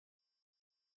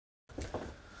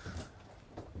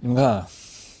你们看，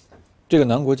这个《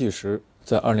南国纪实》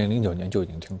在2009年就已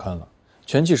经停刊了，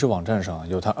全纪实网站上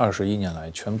有它21年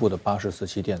来全部的84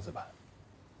期电子版，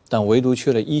但唯独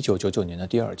缺了1999年的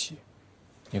第2期。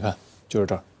你看，就是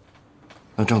这儿。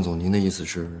那郑总，您的意思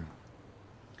是？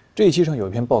这一期上有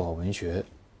一篇报告文学，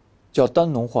叫《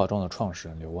丹农化妆》的创始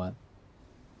人刘安。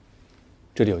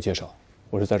这里有介绍，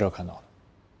我是在这儿看到的。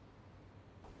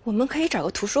我们可以找个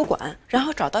图书馆，然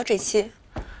后找到这期，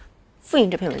复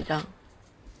印这篇文章。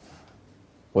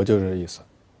我就这意思，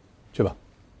去吧。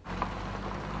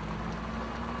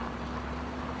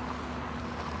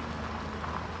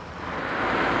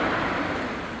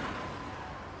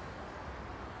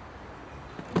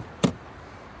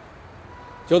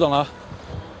久等了。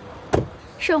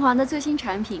盛华的最新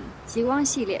产品极光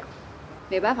系列，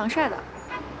美白防晒的。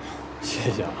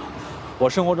谢谢啊，我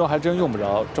生活中还真用不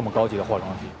着这么高级的化妆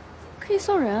品。可以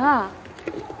送人啊，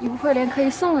你不会连可以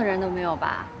送的人都没有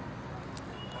吧？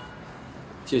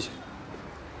谢谢。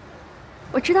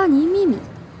我知道你一秘密。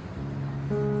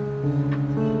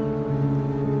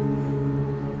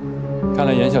看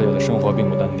来严小姐的生活并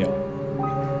不单调。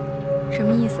什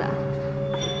么意思啊？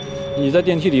你在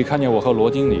电梯里看见我和罗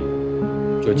经理，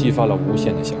就激发了无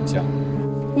限的想象。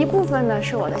一部分呢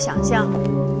是我的想象，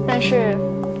但是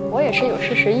我也是有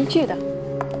事实依据的。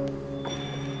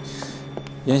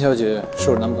严小姐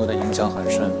受男朋友的影响很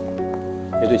深，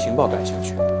也对情报感兴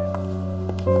趣。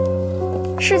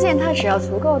事件它只要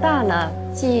足够大呢，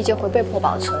记忆就会被迫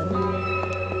保存。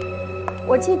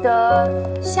我记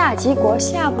得夏吉国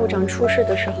夏部长出事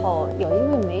的时候，有一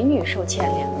位美女受牵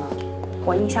连了，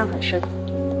我印象很深。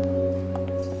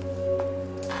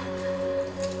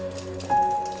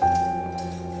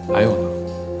还有呢？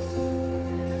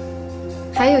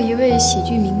还有一位喜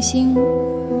剧明星，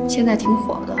现在挺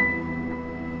火的。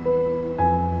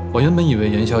我原本以为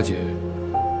严小姐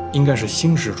应该是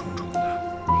心事重重的，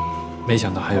没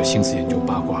想到还有心思研究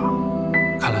八卦。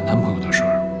看来男朋友的事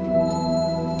儿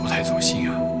不太走心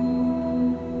啊。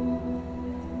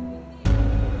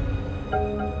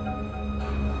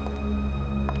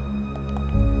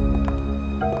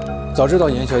早知道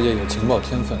严小姐有情报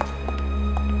天分，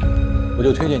我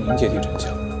就推荐您接替真相。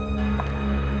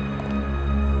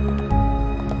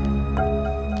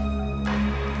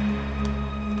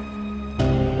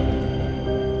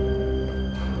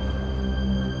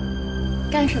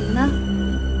干什么呢？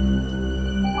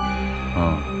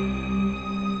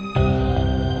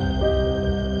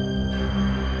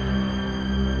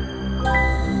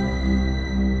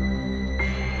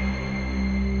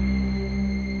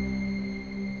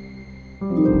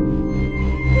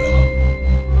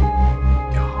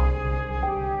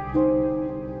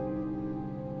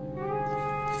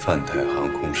泛太航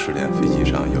空失联飞机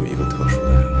上有一个特殊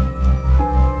的人物，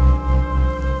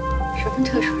什么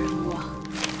特殊人物啊？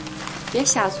别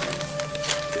瞎嘴。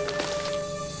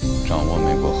掌握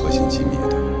美国核心机密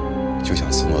的，就像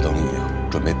斯诺登一样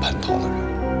准备叛逃的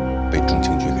人，被中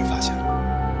情局给发现了。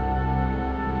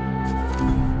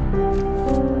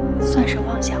算是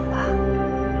妄想吧。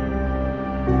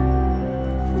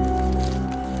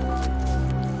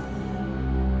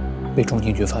被中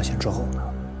情局发现之后呢？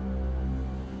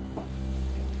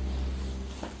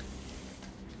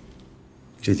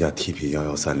这架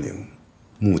TP1130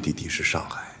目的地是上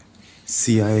海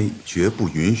 ，CIA 绝不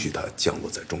允许它降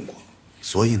落在中国，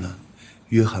所以呢，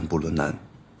约翰·布伦南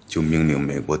就命令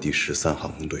美国第13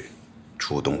航空队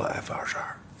出动了 F-22，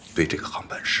对这个航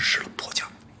班实施了迫降。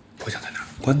迫降在哪儿？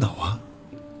关岛啊，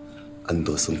安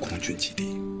德森空军基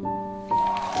地。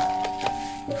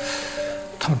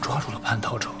他们抓住了叛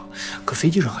逃者，可飞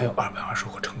机上还有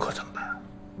220个乘客，怎么办？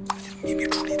秘密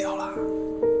处理掉了，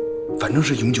反正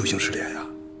是永久性失联呀。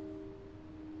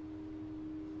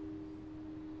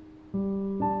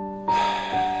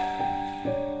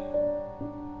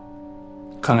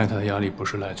看来他的压力不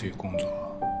是来自于工作，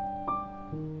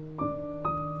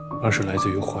而是来自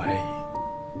于怀疑。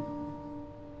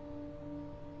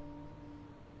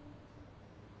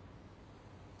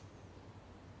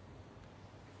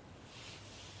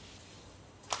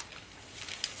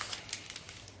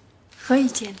何以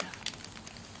见得？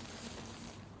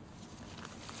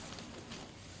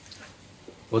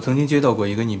我曾经接到过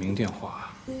一个匿名电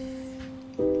话，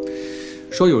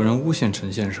说有人诬陷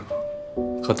陈先生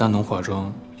和丹农化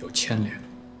妆有牵连，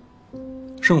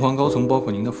盛环高层包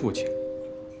括您的父亲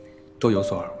都有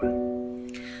所耳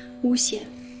闻。诬陷，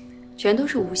全都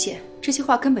是诬陷，这些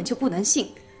话根本就不能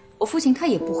信。我父亲他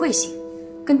也不会信，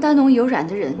跟丹农有染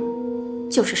的人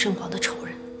就是盛华的仇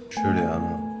人。失联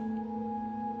了，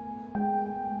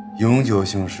永久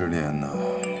性失联呢，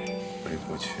回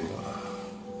不去了。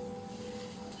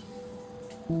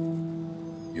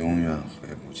永远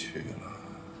回不去了。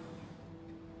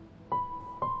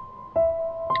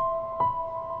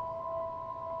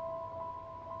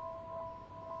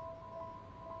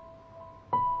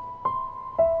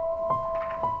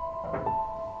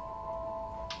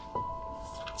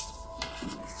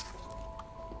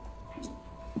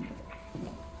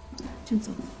郑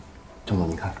总，郑总，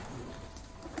你看，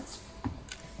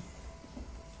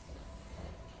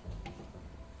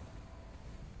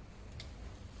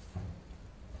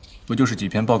不就是几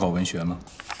篇报告文学吗？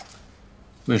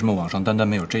为什么网上单单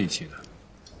没有这一期的？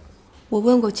我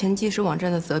问过前纪实网站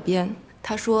的责编，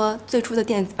他说最初的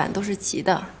电子版都是齐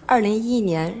的。2011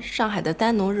年，上海的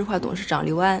丹农日化董事长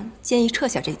刘安建议撤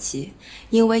下这期，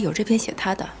因为有这篇写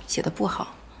他的，写的不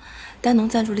好。丹农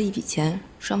赞助了一笔钱，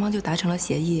双方就达成了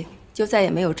协议，就再也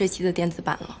没有这期的电子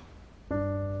版了。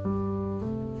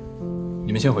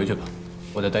你们先回去吧，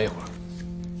我再待一会儿。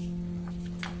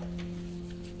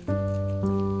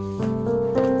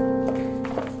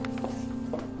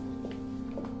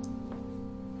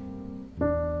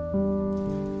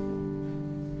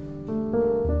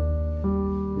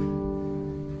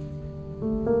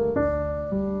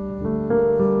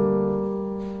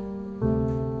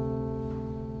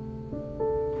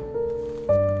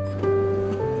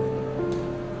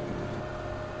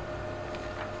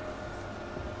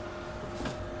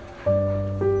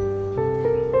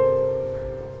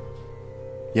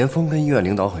严峰跟医院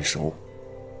领导很熟，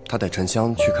他带沉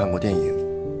香去看过电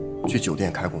影，去酒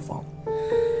店开过房。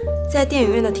在电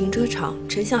影院的停车场，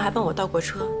陈香还帮我倒过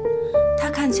车，他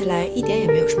看起来一点也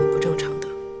没有什么不正常的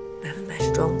，100%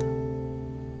是装的。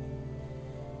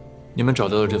你们找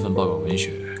到的这份报告文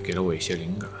学给了我一些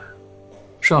灵感。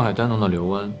上海丹农的刘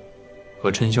安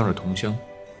和陈香是同乡，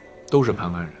都是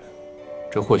潘安人，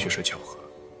这或许是巧合。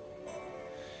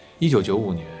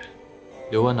1995年，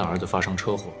刘安的儿子发生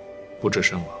车祸，不治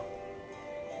身亡，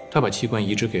他把器官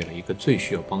移植给了一个最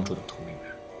需要帮助的同龄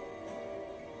人。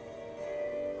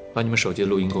把你们手机的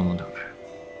录音功能打开，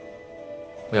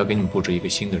我要给你们布置一个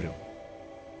新的任务，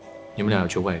你们俩要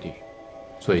去外地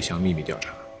做一项秘密调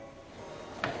查。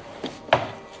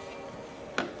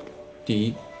第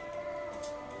一，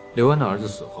刘安的儿子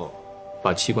死后，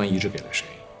把器官移植给了谁？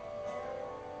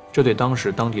这对当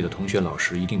时当地的同学老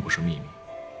师一定不是秘密，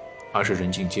而是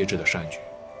人尽皆知的善举。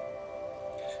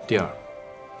第二，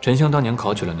陈香当年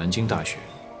考取了南京大学，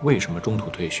为什么中途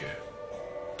退学？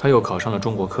他又考上了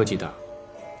中国科技大，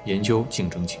研究竞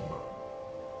争情报。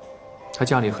他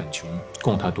家里很穷，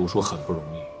供他读书很不容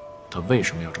易，他为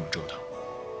什么要这么折腾？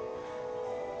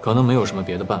可能没有什么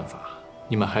别的办法，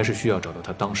你们还是需要找到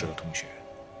他当时的同学。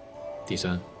第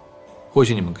三，或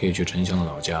许你们可以去陈香的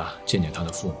老家见见他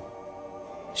的父母。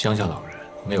乡下老人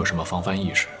没有什么防范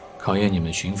意识，考验你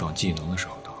们寻访技能的时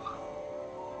候到了。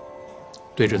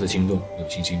对这次行动有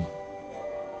信心吗？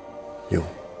有。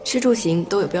吃住行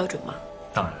都有标准吗？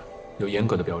当然，有严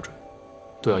格的标准，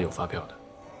都要有发票的。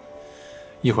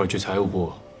一会儿去财务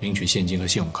部领取现金和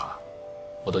信用卡，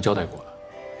我都交代过了。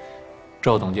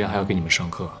赵总监还要给你们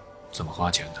上课怎么花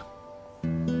钱的。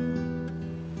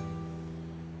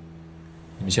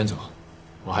你们先走，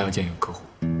我还要见一个客户。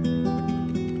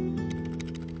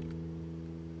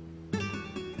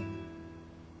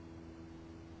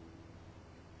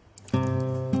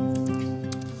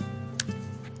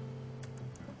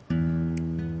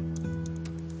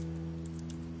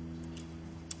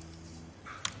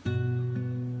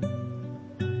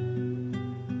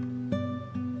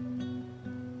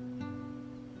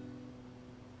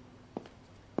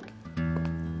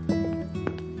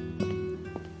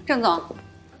郑总，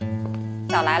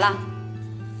早来了。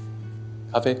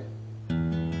咖啡。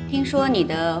听说你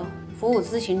的服务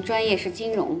咨询专业是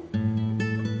金融，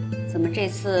怎么这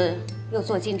次又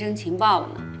做竞争情报了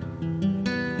呢？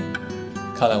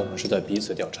看来我们是在彼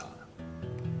此调查。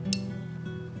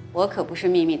我可不是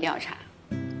秘密调查，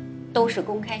都是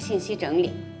公开信息整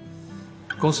理。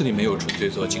公司里没有纯粹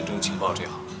做竞争情报这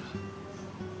行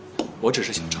的，我只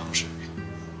是想尝试，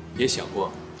也想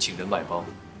过请人外包。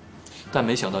但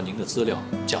没想到您的资料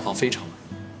甲方非常满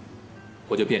意，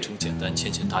我就变成简单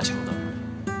牵线搭桥的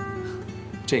了。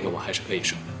这个我还是可以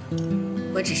胜任的。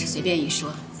我只是随便一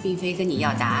说，并非跟你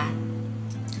要答案。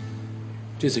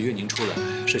这次约您出来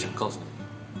是想告诉你，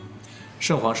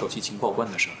圣皇首席情报官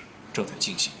的事儿正在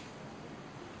进行。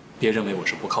别认为我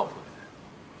是不靠谱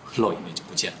的人，露一面就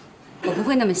不见了。我不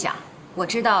会那么想，我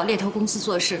知道猎头公司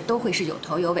做事都会是有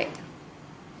头有尾的。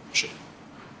是。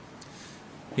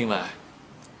另外，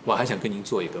我还想跟您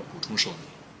做一个补充说明。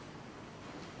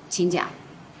请讲。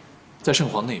在圣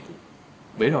皇内部，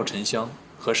围绕沉香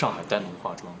和上海丹农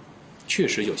化妆，确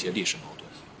实有些历史矛盾。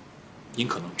您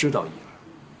可能知道一二，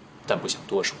但不想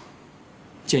多说。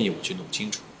建议我去弄清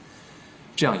楚，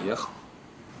这样也好。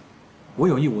我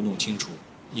有义务弄清楚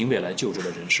因未来就职的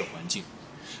人事环境，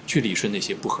去理顺那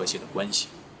些不和谐的关系。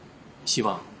希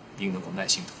望您能够耐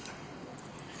心等待。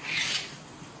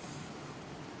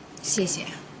谢谢。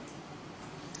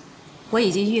我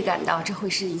已经预感到这会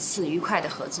是一次愉快的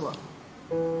合作。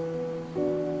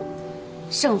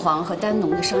圣皇和丹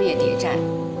农的商业谍战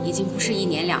已经不是1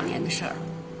年2年的事儿。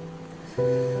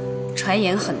传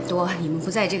言很多，你们不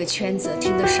在这个圈子，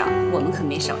听得少，我们可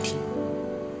没少听。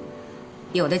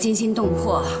有的惊心动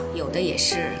魄，有的也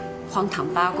是荒唐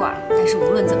八卦，但是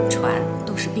无论怎么传，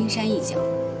都是冰山一角，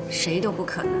谁都不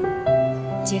可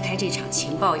能揭开这场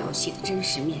情报游戏的真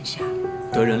实面纱。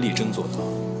得人力争做到，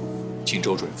请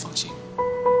周主任放心。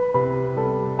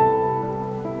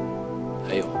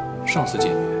还有，上次见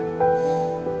面，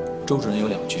周主任有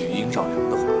2句余音绕梁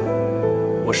的话，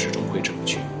我始终挥之不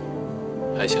去，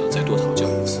还想再多讨教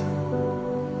一次。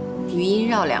余音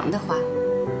绕梁的话，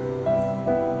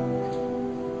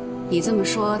你这么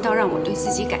说倒让我对自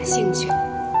己感兴趣了。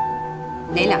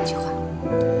哪2句话？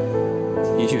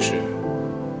一句是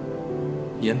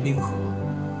严冰河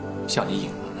向你隐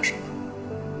瞒了什么，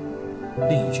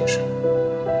另一句是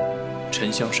沉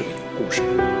香是个有故事的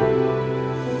人。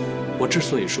我之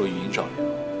所以说余音绕梁，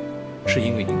是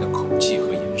因为您的口气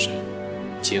和眼神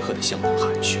结合得相当含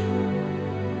蓄，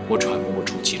我揣摩不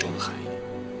出其中的含义。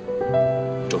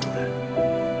周主任，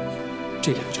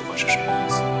这2句话是什么意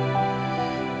思？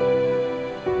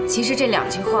其实这2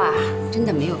句话真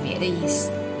的没有别的意思。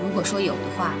如果说有的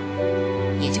话，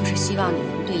也就是希望你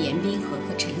能对严冰河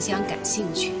和沉香感兴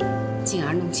趣，进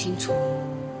而弄清楚。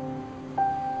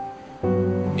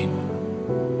明白。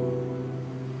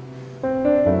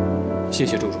谢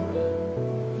谢周主任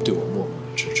对我默默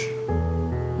的支持。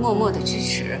默默的支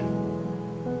持，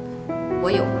我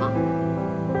有吗？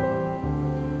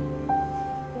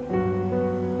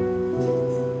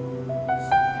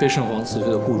被圣皇辞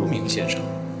退的顾汝明先生，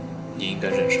你应该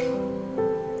认识他。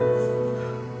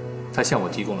他向我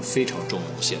提供了非常重要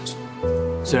的线索，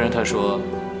虽然他说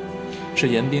是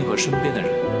严冰河身边的人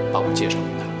把我介绍给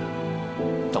他的，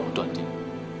但我断定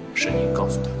是您告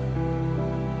诉他的。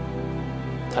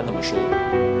他那么说，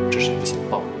只是不想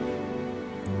暴露。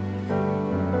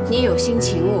你有心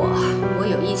请我，我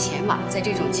有意前往，在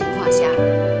这种情况下，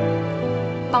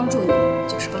帮助你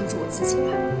就是帮助我自己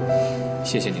吧。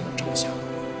谢谢你能这么想。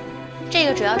这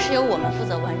个主要是由我们负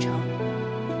责完成，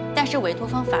但是委托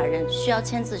方法人需要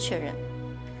签字确认。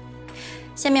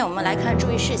下面我们来看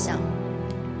注意事项。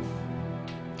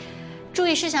注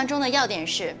意事项中的要点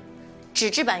是：纸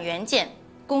质版原件、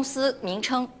公司名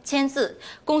称、签字、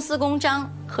公司公章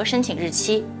和申请日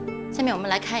期。下面我们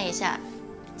来看一下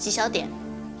几小点。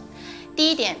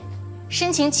第一点，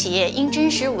申请企业应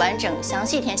真实完整详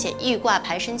细填写预挂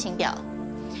牌申请表。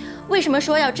为什么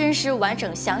说要真实完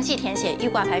整详细填写预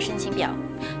挂牌申请表？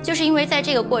就是因为在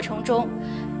这个过程中，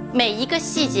每一个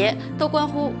细节都关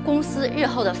乎公司日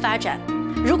后的发展。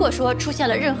如果说出现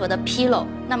了任何的纰漏，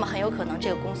那么很有可能这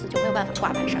个公司就没有办法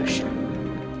挂牌上市。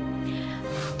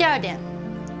第二点，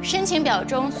申请表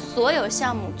中所有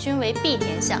项目均为必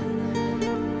填项，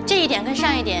这一点跟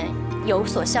上一点有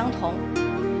所相同。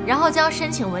然后将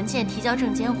申请文件提交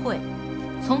证监会，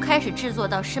从开始制作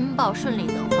到申报顺利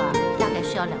的话，大概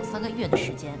需要2、3个月的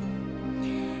时间。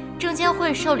证监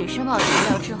会受理申报材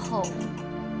料之后，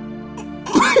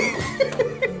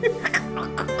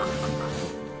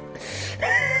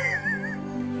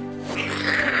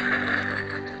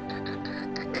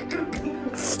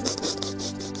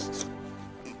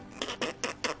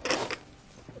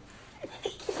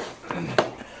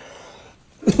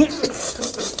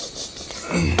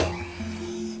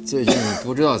最近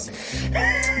不知道怎么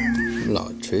老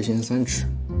垂涎3尺，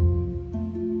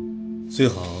最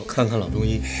好看看老中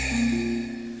医。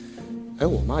哎，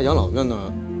我妈养老院那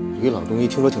儿有一老中医，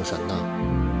听说挺神的，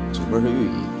祖辈是御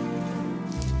医，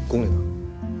供领他。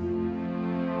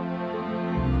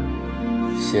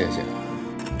谢谢。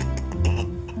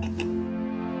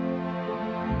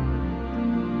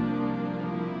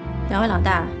2位老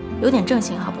大有点正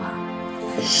形好不好？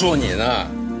说你呢。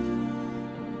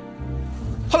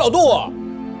他老杜啊！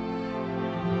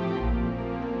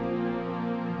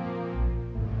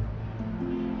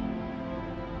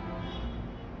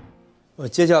我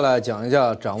接下来讲一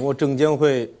下掌握证监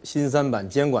会新3版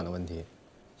监管的问题。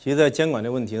其实，在监管这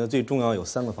问题呢，最重要有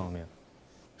3个方面：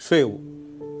税务、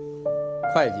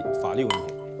会计、法律问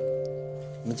题。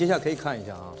我们接下来可以看一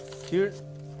下啊，其实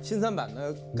新3版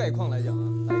的概况来讲啊，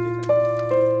大家可以看。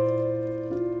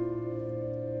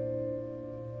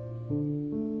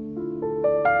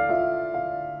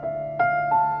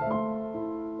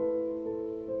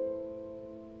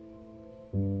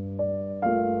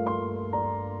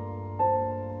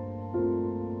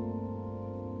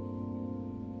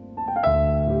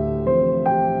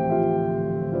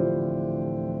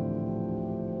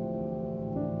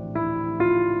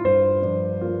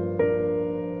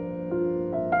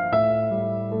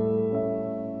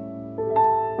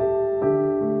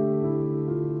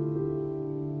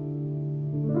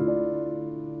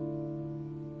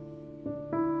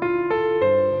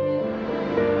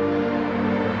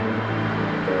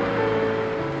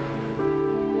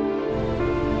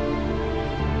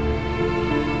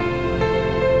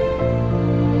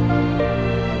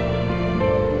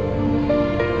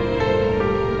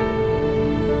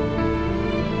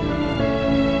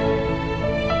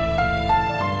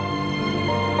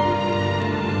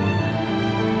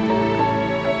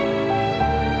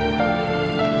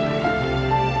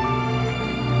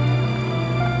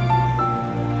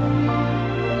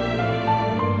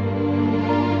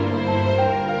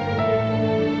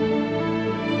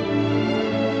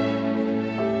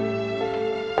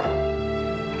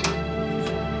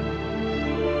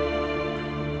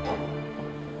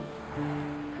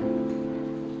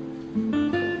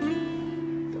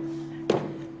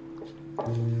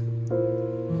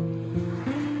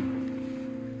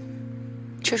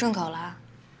吃顺口了。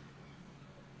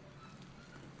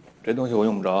这东西我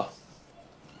用不着。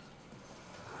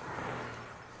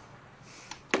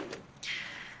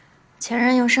前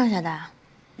任用剩下的。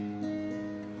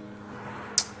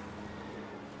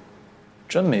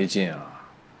真没劲啊！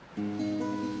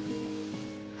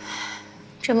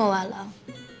这么晚了，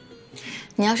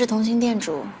你要是同情店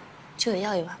主，就得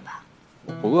要一碗吧。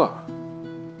我不饿。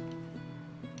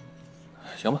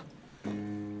行吧，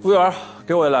服务员，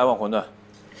给我也来碗馄饨。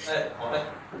哎，好嘞。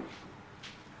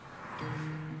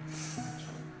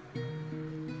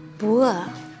不饿，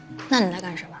那你来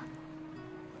干什么？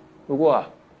路过啊，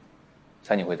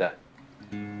猜你会在，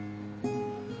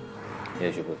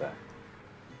也许不在。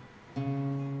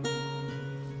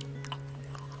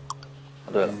啊，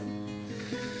对了，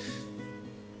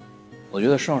我觉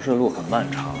得上市的路很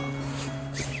漫长，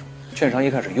券商一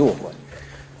开始诱惑你，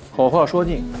好话说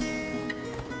尽，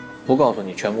不告诉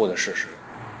你全部的事实，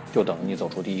就等着你走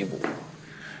出第一步，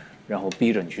然后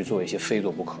逼着你去做一些非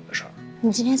做不可的事儿。你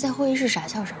今天在会议室傻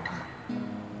笑什么？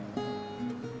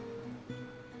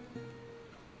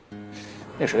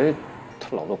那谁，他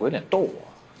老做鬼脸逗我。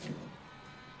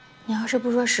你要是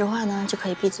不说实话呢，就可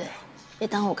以闭嘴，别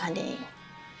耽误我看电影。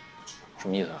什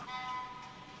么意思啊？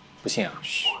不信啊？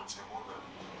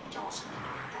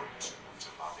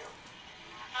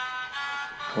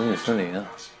重庆森林啊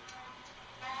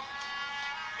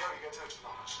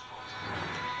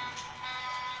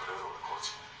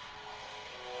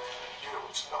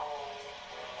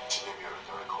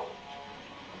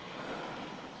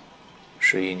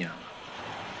！11年了。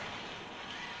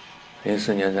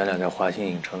04年咱俩在华兴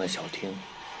影城的小厅。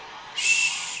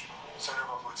嘘。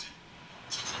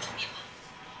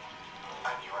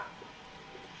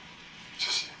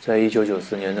在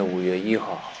1994年的5月1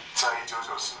号。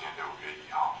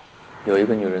有一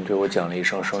个女人对我讲了一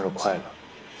声生日快乐。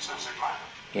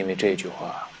因为这句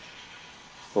话，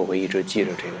我会一直记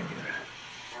着这个女人。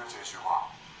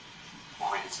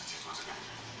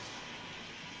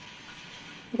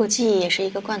如果记忆也是一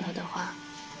个罐头的话，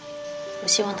我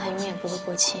希望它永远不会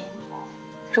过期。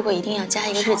如果一定要加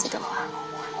一个日子的话，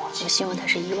我希望它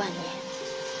是10000年。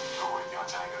如果一定要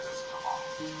加一个日子的话，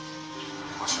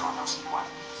我希望它是10000年。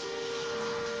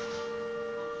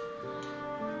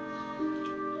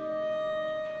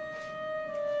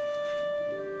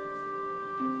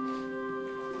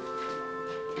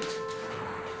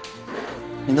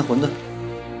您的馄饨。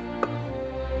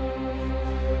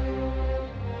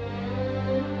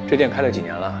这店开了几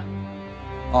年了？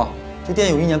哦，这店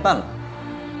有1年半了。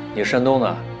你山东的？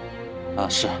啊，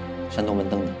是山东文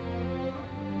登的。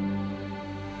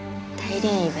他一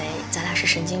定以为咱俩是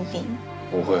神经病。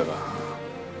不会吧？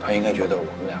他应该觉得我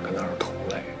们俩跟他是同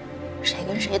类。谁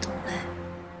跟谁同类？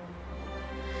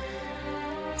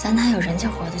咱哪有人家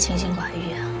活得清心寡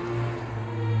欲啊？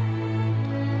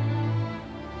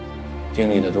经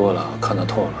历的多了，看得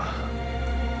透了，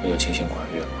不就清心寡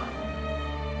欲了吗？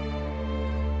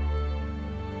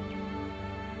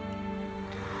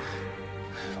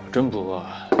真不饿，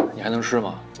你还能吃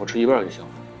吗？我吃一半就行了。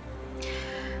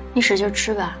你使劲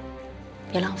吃吧，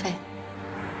别浪费。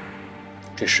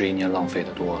这11年浪费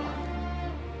的多了，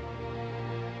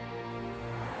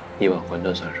一碗馄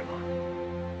饨算什么？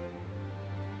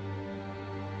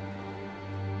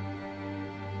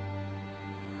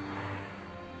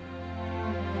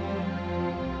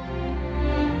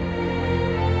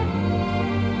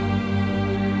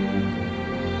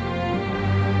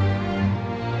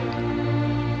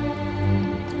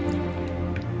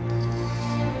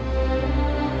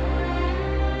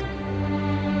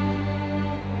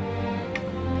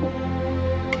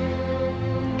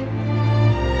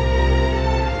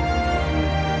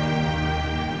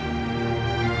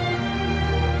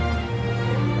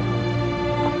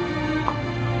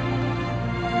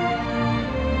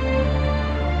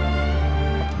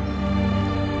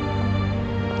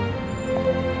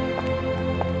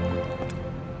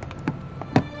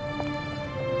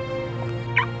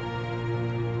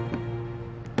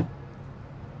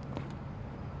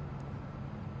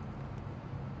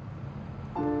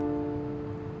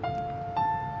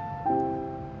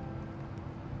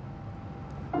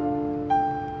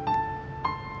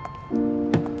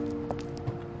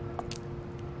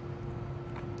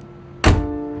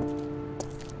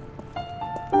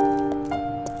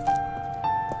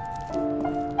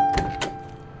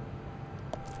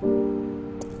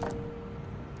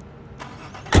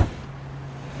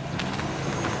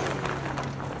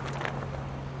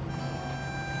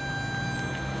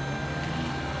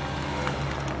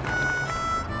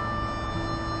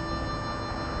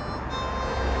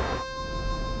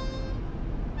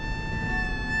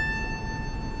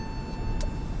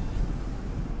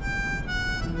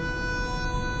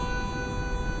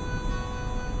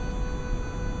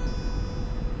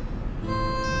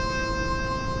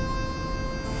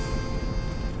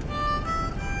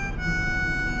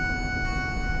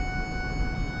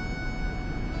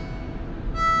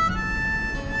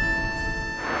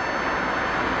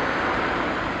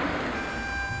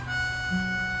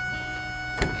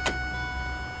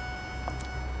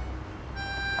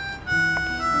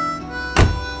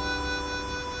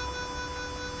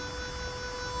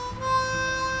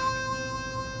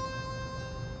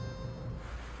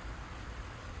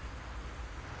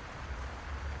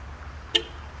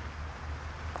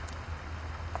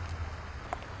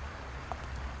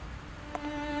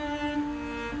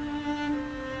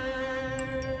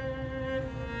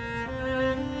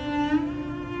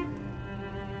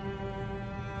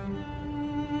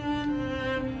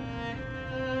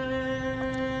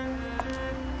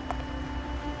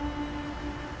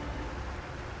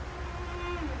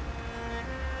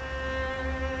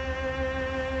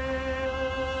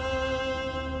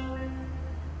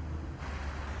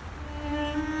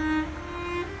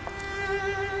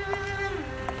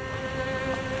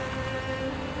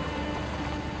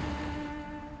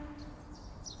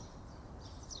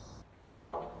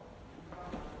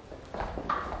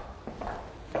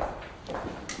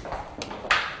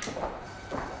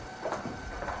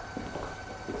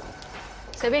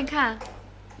随便看。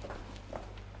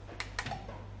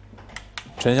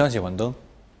沉香喜欢灯。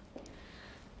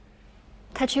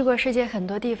他去过世界很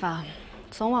多地方，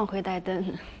总往回带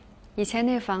灯。以前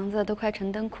那房子都快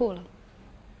成灯库了。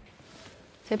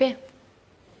随便。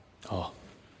好。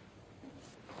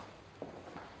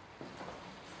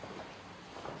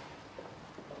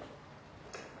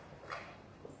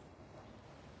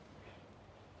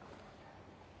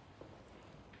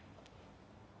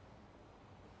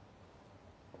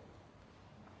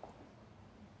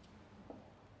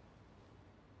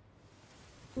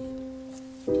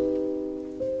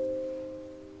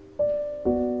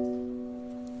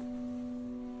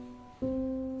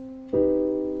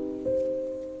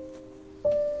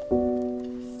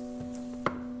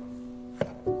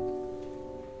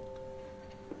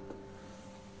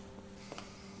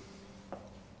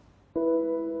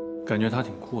感觉他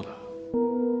挺酷的。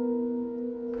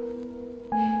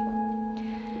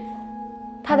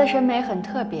他的审美很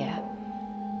特别，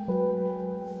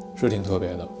是挺特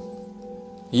别的。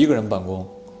一个人办公，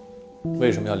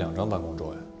为什么要2张办公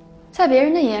桌呀？在别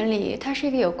人的眼里，他是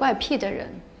一个有怪癖的人，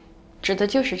指的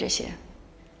就是这些。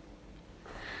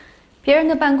别人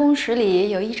的办公室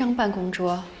里有1张办公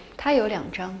桌，他有2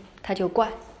张，他就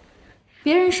怪。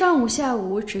别人上午、下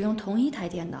午只用同一台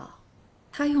电脑，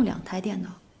他用2台电脑，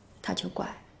他就怪。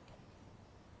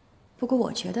不过我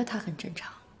觉得他很正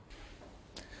常。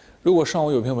如果上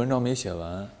午有篇文章没写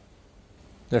完，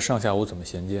那上下午怎么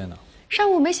衔接呢？上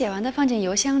午没写完的放进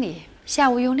邮箱里，下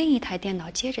午用另一台电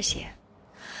脑接着写。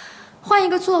换一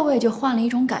个座位就换了一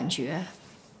种感觉，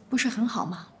不是很好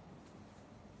吗？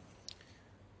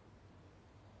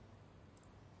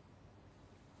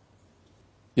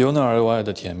由内而外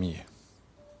的甜蜜。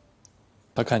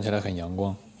他看起来很阳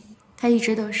光。他一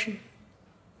直都是，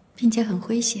并且很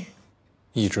诙谐。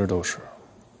一直都是。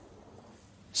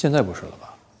现在不是了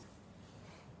吧？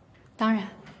当然，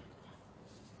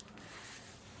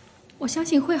我相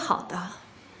信会好的。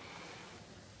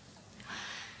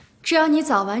只要你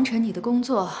早完成你的工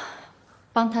作，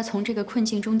帮他从这个困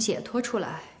境中解脱出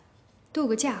来，度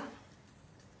个假，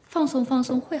放松放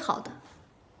松，会好的。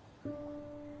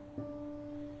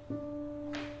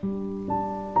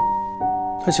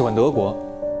他喜欢德国？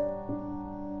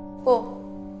不。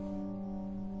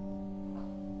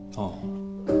哦，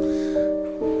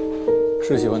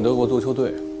是喜欢德国足球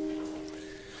队。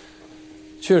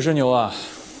确实牛啊！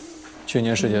去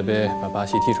年世界杯把巴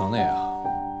西踢成那样。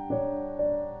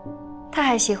他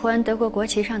还喜欢德国国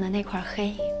旗上的那块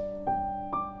黑。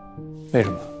为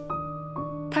什么？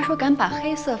他说敢把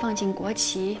黑色放进国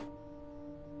旗，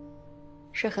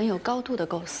是很有高度的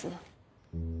构思。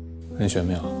很玄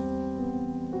妙。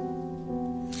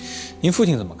您父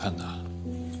亲怎么看他？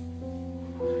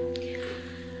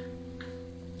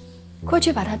过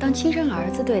去把他当亲生儿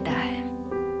子对待，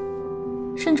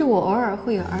甚至我偶尔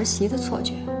会有儿媳的错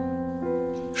觉。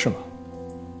是吗？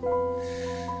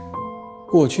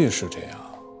过去是这样，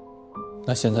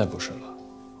那现在不是了。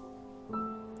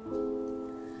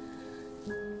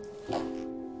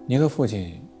您和父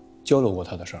亲交流过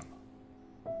他的事儿吗？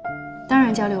当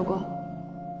然交流过。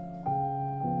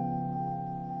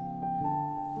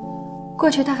过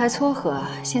去他还撮合，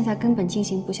现在根本进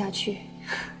行不下去。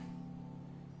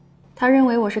他认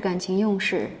为我是感情用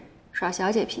事，耍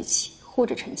小姐脾气，护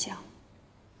着沉香。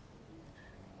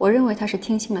我认为他是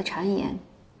听信了谗言，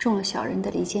中了小人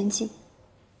的离间计。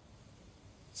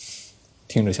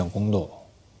听着像宫斗。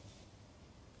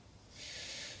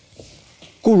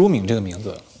顾如敏这个名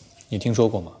字，你听说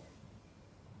过吗？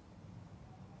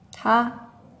他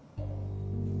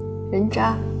人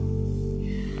渣，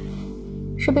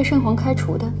是被圣皇开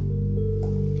除的。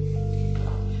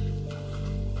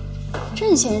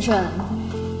郑先生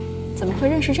怎么会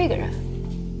认识这个人？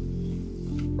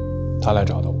他来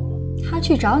找的我。他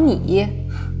去找你？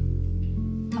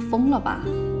他疯了吧？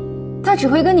他只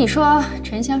会跟你说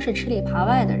沉香是吃里扒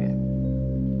外的人，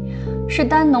是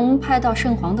丹农派到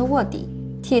圣皇的卧底，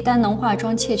替丹农化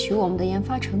妆窃取我们的研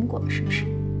发成果，是不是？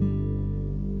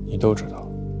你都知道。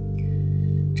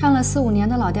唱了4、5年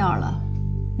的老调了，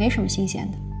没什么新鲜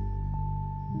的。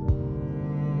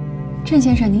郑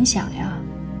先生，您想呀，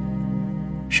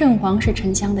圣皇是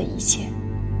沉香的一切，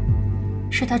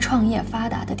是他创业发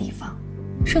达的地方，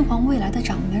圣皇未来的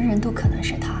掌门人都可能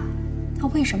是他，他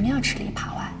为什么要吃里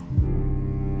扒外？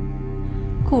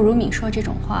顾如敏说这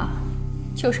种话，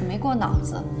就是没过脑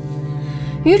子，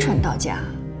愚蠢到家。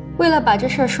为了把这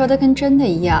事儿说得跟真的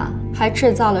一样，还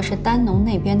制造了是丹农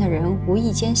那边的人无意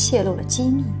间泄露了机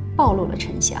密，暴露了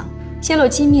沉香。泄露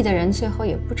机密的人最后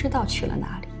也不知道去了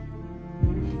哪里。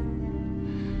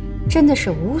真的是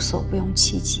无所不用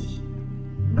其极。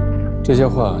这些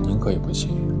话您可以不信，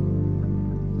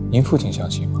您父亲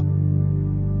相信吗？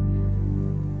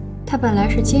他本来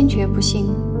是坚决不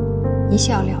信，一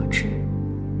笑了之。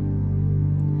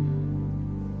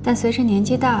但随着年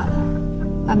纪大了，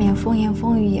外面风言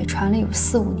风语也传了有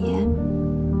4、5年，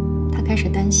他开始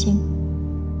担心，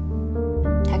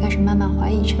他开始慢慢怀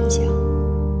疑丞相。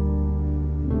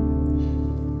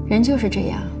人就是这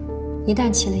样，一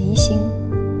旦起了疑心，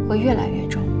会越来越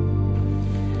重。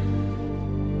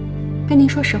跟您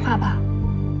说实话吧，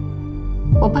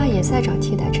我爸也在找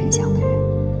替代丞相的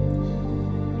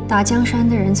人。打江山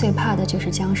的人最怕的就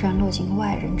是江山落进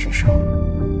外人之手。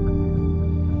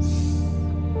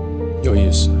有意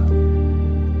思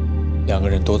，2个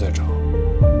人都在找。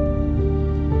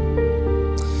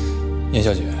严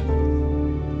小姐，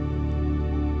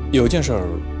有件事儿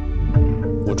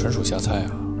我纯属瞎猜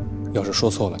啊，要是说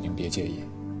错了，您别介意。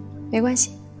没关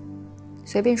系，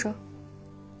随便说。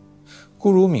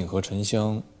顾如敏和沉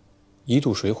香一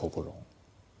度水火不容，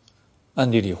暗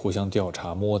地里互相调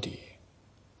查摸底，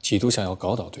企图想要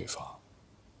搞倒对方，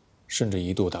甚至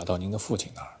一度打到您的父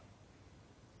亲那儿。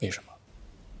为什么？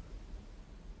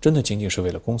真的仅仅是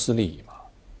为了公司利益吗？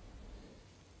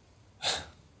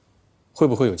会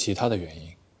不会有其他的原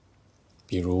因？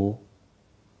比如，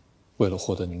为了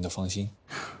获得您的芳心？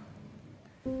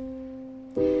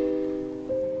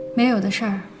没有的事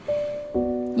儿，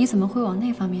你怎么会往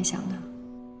那方面想呢？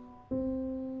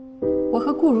我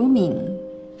和顾如敏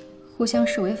互相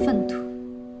视为粪土。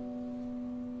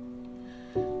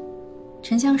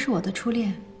沉香是我的初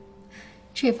恋，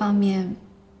这方面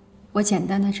我简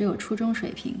单的只有初中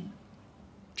水平，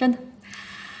真的，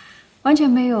完全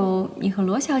没有你和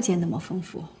罗小姐那么丰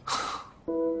富。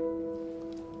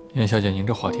严小姐，您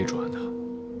这话题转的，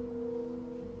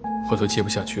我都接不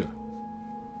下去了。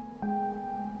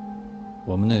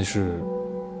我们那是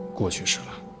过去式了，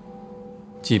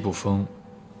既不丰，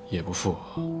也不富。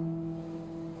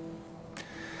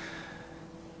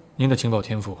您的情报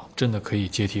天赋真的可以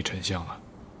接替丞相了。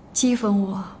讥讽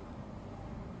我？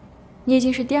你已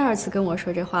经是第2次跟我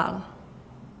说这话了。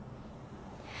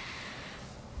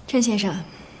郑先生，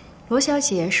罗小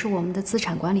姐是我们的资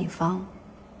产管理方，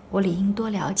我理应多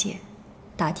了解，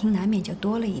打听难免就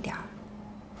多了一点儿，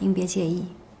您别介意。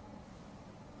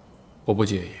我不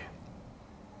介意，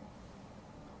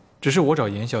只是我找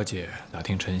严小姐打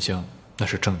听沉香，那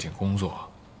是正经工作，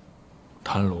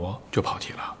谈罗就跑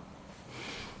题了。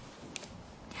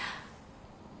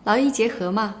劳逸结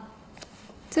合嘛。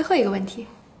最后一个问题，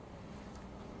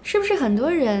是不是很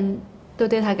多人都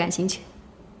对他感兴趣？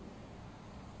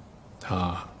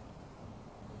他，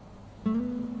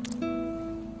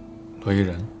罗伊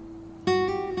人，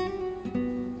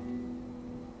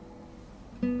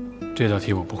这道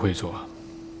题我不会做。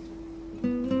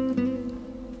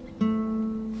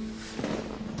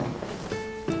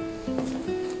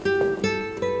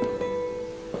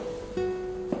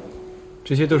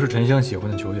这些都是沉香喜欢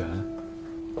的球员。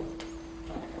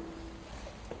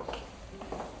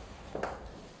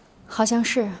好像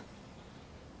是。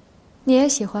你也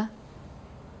喜欢？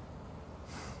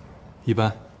一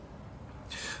般。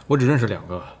我只认识2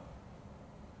个。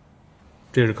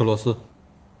这是克罗斯，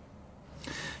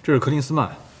这是克林斯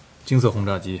曼，金色轰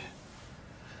炸机，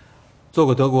做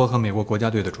过德国和美国国家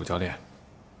队的主教练。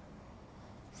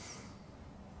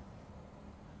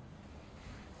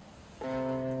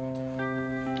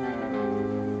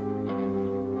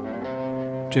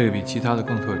这个比其他的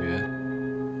更特别。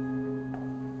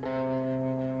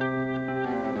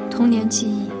童年记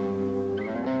忆。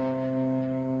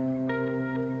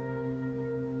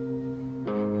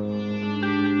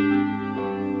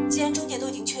既然中介都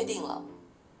已经确定了，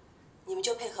你们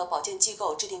就配合保荐机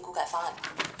构制定股改方案吧。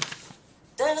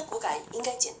德人的股改应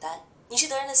该简单，你是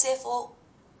德人的 CFO，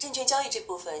 证券交易这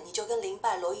部分你就跟林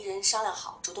拜、罗伊人商量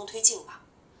好，主动推进吧。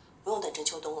不用等郑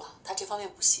秋冬了，他这方面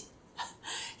不行，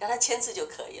让他签字就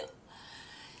可以了。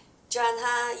就让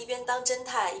他一边当侦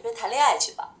探一边谈恋爱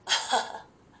去吧。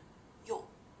哟，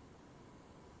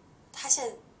他现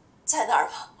在在那儿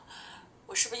吗？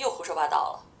我是不是又胡说八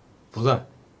道了？不在，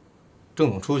郑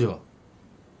总出去了。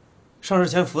上市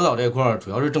前辅导这块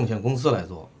主要是证券公司来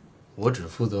做，我只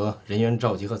负责人员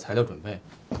召集和材料准备。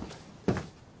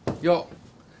哟，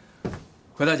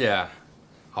回大姐，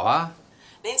好啊。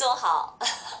林总好，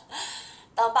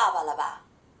当爸爸了吧？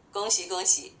恭喜恭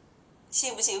喜，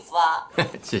幸不幸福啊？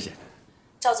谢谢。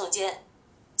赵总监，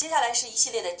接下来是一系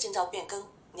列的证照变更，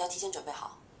你要提前准备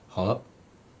好。好了，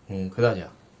奎大姐，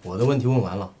我的问题问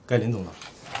完了，该林总了。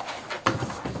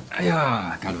哎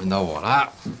呀，该轮到我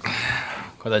了。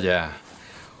奎大姐，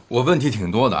我问题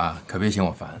挺多的啊，可别嫌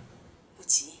我烦。不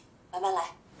急，慢慢来。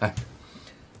哎，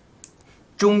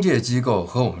中介机构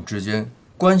和我们之间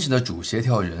关系的主协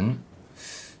调人，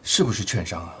是不是券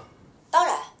商啊？当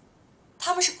然，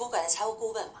他们是股改的财务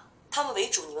顾问嘛，他们为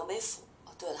主，你们为辅。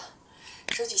哦，对了，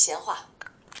说句闲话，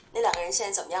那两个人现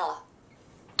在怎么样了？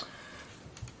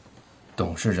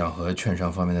董事长和券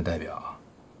商方面的代表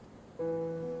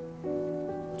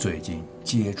最近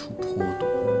接触颇多，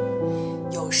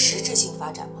有实质性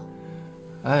发展吗？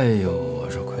哎呦，我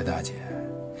说奎大姐，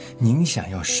您想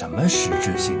要什么实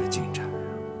质性的进展啊？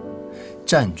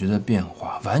战局的变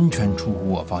化完全出乎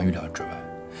我方预料之外，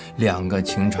两个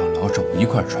情场老手一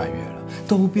块穿越了，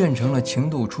都变成了情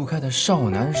窦初开的少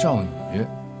男少女。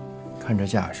看这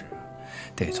架势，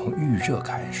得从预热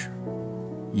开始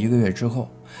，1个月之后，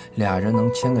俩人能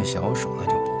牵个小手，那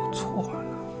就不错了。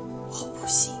我不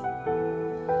信，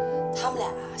他们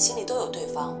俩心里都有对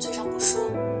方，嘴上不说，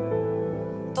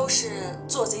都是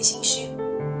做贼心虚，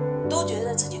都觉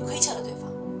得自己亏欠了对方。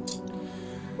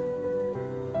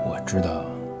我知道，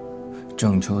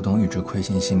郑秋冬一直亏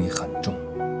心心里很重，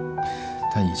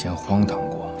他以前荒唐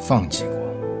过，放弃过。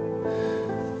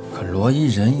可罗伊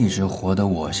人一直活得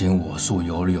我行我素，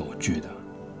有理有据的，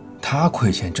他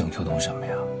亏欠郑秋冬什么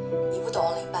呀？你不懂，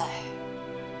林拜。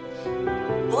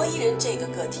罗伊人这个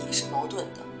个体是矛盾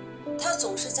的，他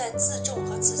总是在自重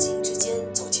和自轻之间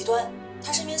走极端。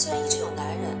他身边虽然一直有男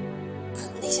人，可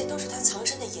那些都是他藏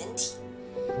身的掩体，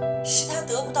是他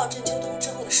得不到郑秋冬之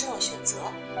后的失望选择。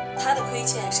他的亏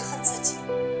欠是恨自己，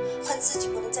恨自己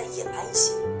不能再野蛮一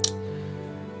些。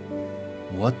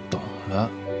我懂了，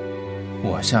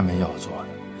我下面要做的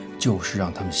就是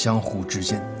让他们相互之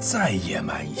间再野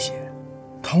蛮一些，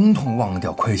统统忘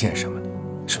掉亏欠什么的，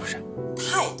是不是？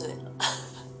太对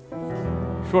了。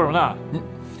说什么呢？你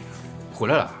回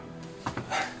来了，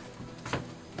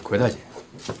奎大姐。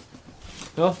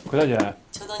哟，奎大姐。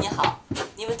秋冬你好，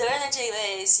你们德人的这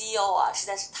位 CEO 啊，实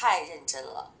在是太认真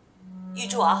了。预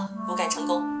祝啊，股改成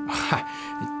功。嗨，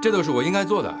这都是我应该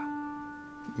做的。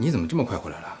你怎么这么快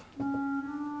回来了？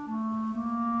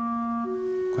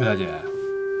奎大姐，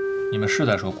你们是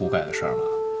在说股改的事儿吗？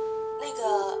那个，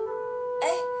哎，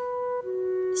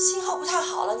信号不太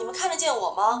好了，你们看得见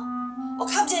我吗？我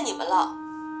看不见你们了。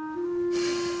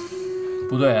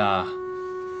不对啊，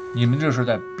你们这是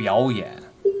在表演。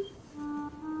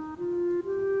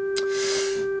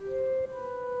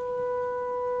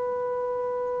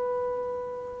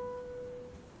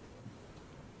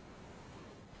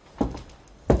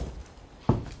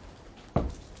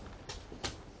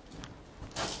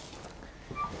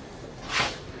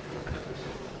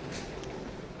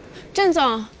郑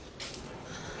总，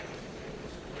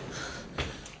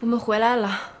我们回来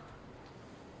了。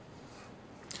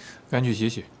赶紧去洗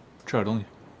洗，吃点东西。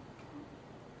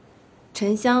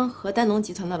沉香和丹农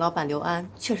集团的老板刘安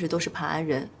确实都是盘安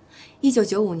人。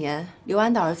1995年，刘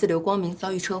安的儿子刘光明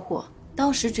遭遇车祸，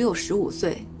当时只有15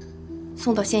岁，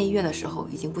送到县医院的时候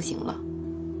已经不行了。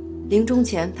临终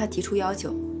前，他提出要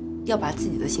求，要把自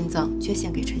己的心脏捐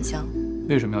献给沉香。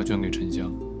为什么要捐给沉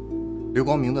香？刘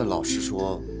光明的老师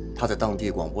说，他在当地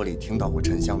广播里听到过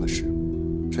沉香的事。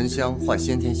沉香患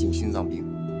先天性心脏病，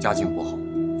家境不好，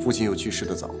父亲又去世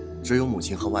得早，只有母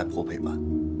亲和外婆陪伴。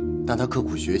但他刻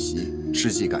苦学习，事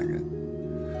迹感人。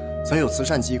曾有慈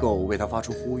善机构为他发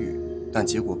出呼吁，但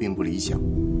结果并不理想。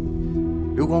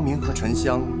刘光明和沉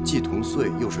香既同岁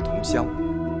又是同乡，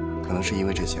可能是因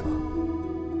为这些吧。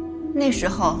那时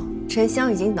候，沉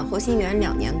香已经等候心源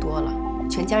2年多了，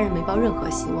全家人没抱任何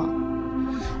希望。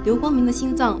刘光明的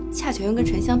心脏恰巧又跟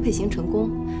沉香配型成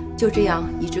功，就这样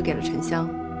移植给了沉香。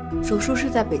手术是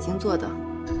在北京做的，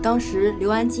当时刘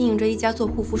安经营着一家做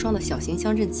护肤霜的小型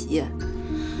乡镇企业，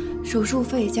手术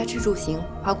费加吃住行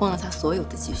花光了他所有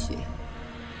的积蓄。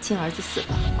亲儿子死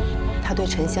了，他对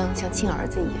沉香像亲儿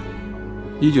子一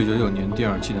样。1999年第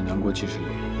2期的《南国纪实》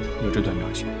里有这段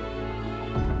描写。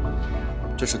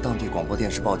这是当地广播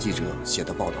电视报记者写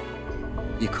的报道，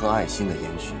一颗爱心的延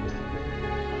续。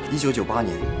1998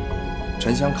年，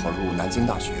沉香考入南京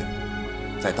大学，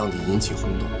在当地引起轰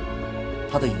动。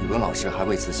他的语文老师还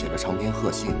为此写了长篇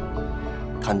贺信，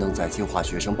刊登在《京华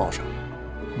学生报》上。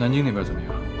南京那边怎么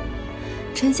样？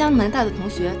沉香南大的同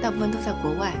学大部分都在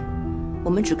国外，我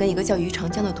们只跟一个叫于长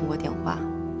江的通过电话。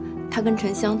他跟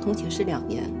沉香同寝室2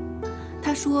年，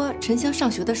他说沉香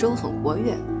上学的时候很活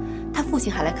跃，他父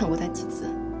亲还来看过他几次，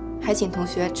还请同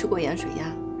学吃过盐水鸭。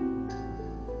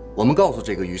我们告诉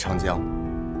这个于长江，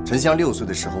沉香6岁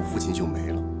的时候父亲就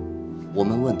没了。我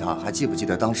们问他还记不记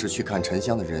得当时去看沉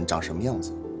香的人长什么样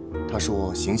子，他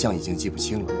说形象已经记不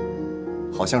清了，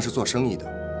好像是做生意的，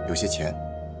有些钱。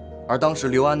而当时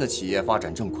刘安的企业发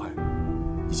展正快，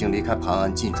已经离开盘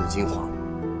安进驻金华了。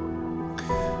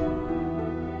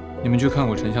你们去看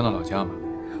过沉香的老家吗？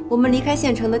我们离开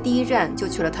县城的第一站就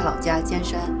去了他老家尖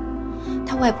山。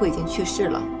他外婆已经去世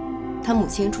了，他母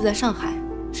亲住在上海，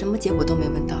什么结果都没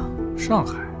问到。上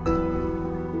海？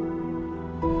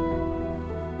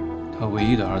他唯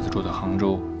一的儿子住在杭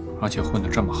州，而且混得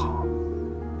这么好，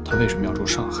他为什么要住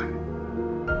上海？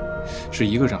是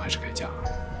一个人还是改嫁？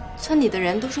村里的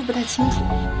人都说不太清楚，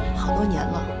好多年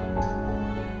了。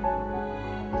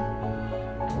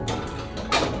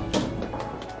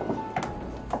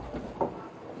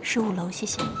15楼，谢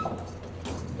谢。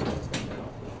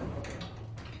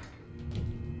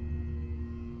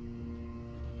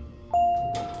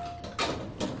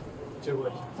借过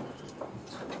一下。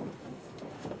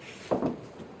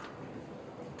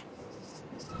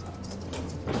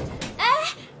哎，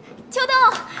秋冬，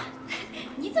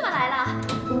你怎么来了？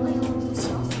哎呦，都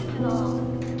想死你了。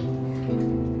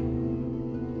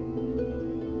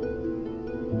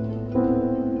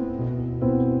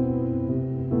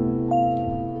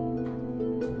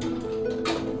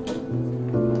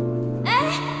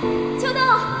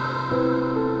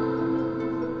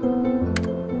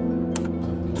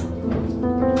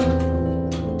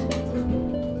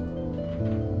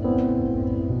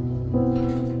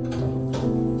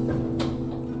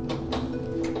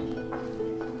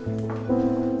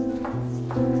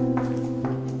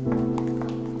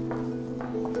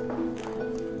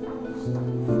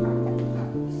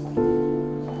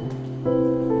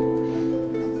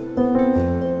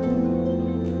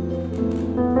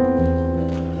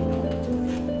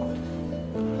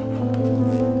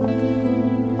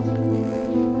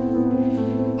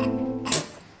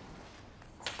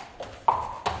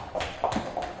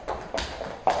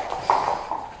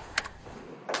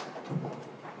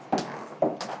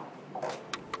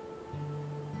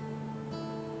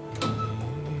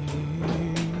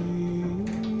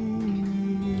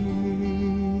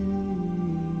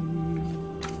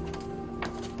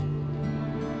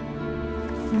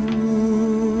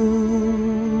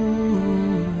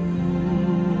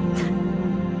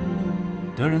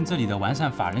德人这里的完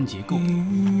善法人结构、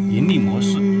盈利模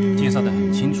式介绍得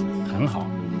很清楚，很好，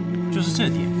就是这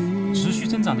点持续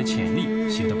增长的潜力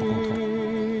写得不够透，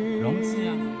融资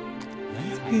呀、人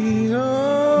才。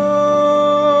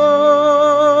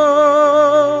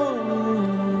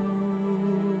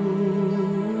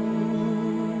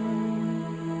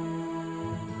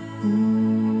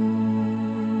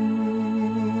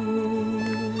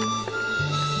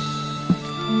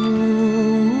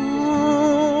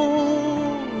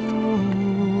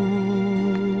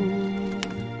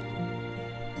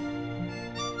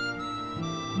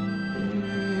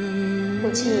过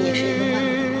期也是一个万能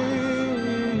的话，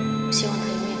我希望他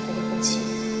永远活得过期。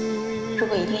如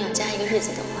果一定要加一个日子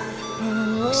的话，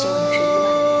我希望它是